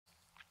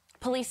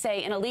Police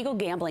say an illegal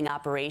gambling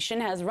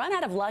operation has run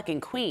out of luck in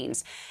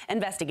Queens.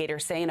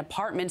 Investigators say an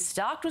apartment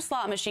stocked with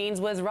slot machines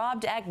was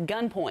robbed at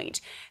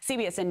gunpoint.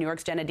 CBSN New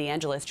York's Jenna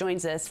DeAngelis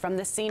joins us from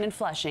the scene in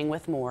Flushing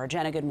with more.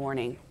 Jenna, good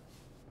morning.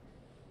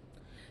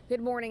 Good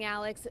morning,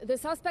 Alex. The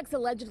suspects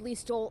allegedly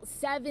stole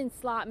 7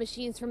 slot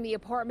machines from the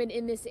apartment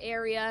in this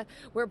area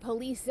where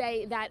police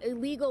say that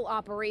illegal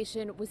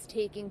operation was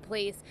taking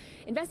place.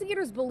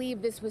 Investigators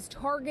believe this was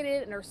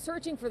targeted and are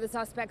searching for the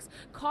suspects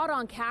caught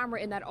on camera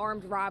in that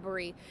armed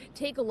robbery.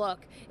 Take a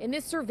look. In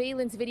this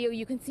surveillance video,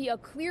 you can see a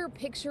clear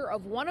picture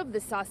of one of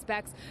the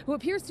suspects who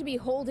appears to be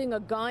holding a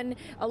gun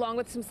along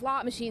with some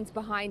slot machines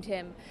behind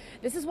him.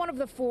 This is one of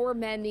the 4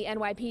 men the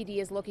NYPD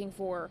is looking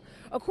for.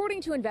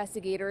 According to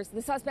investigators,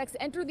 the suspects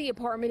entered the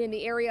apartment in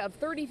the area of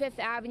 35th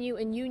Avenue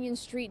and Union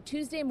Street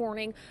Tuesday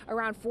morning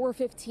around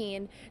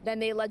 4:15. Then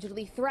they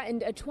allegedly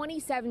threatened a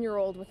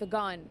 27-year-old with a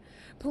gun.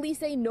 Police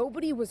say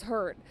nobody was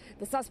hurt.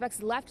 The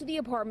suspects left the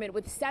apartment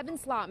with 7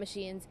 slot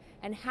machines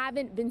and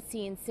haven't been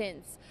seen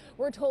since.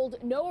 We're told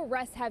no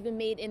arrests have been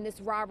made in this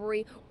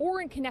robbery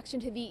or in connection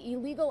to the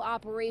illegal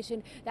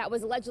operation that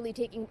was allegedly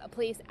taking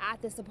place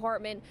at this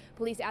apartment.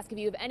 Police ask if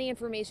you have any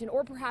information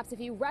or perhaps if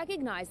you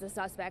recognize the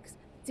suspects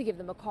to give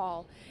them a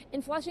call.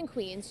 In Flushing,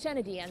 Queens,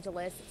 Jenna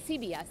DeAngelis,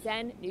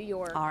 CBSN, New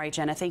York. All right,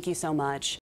 Jenna, thank you so much.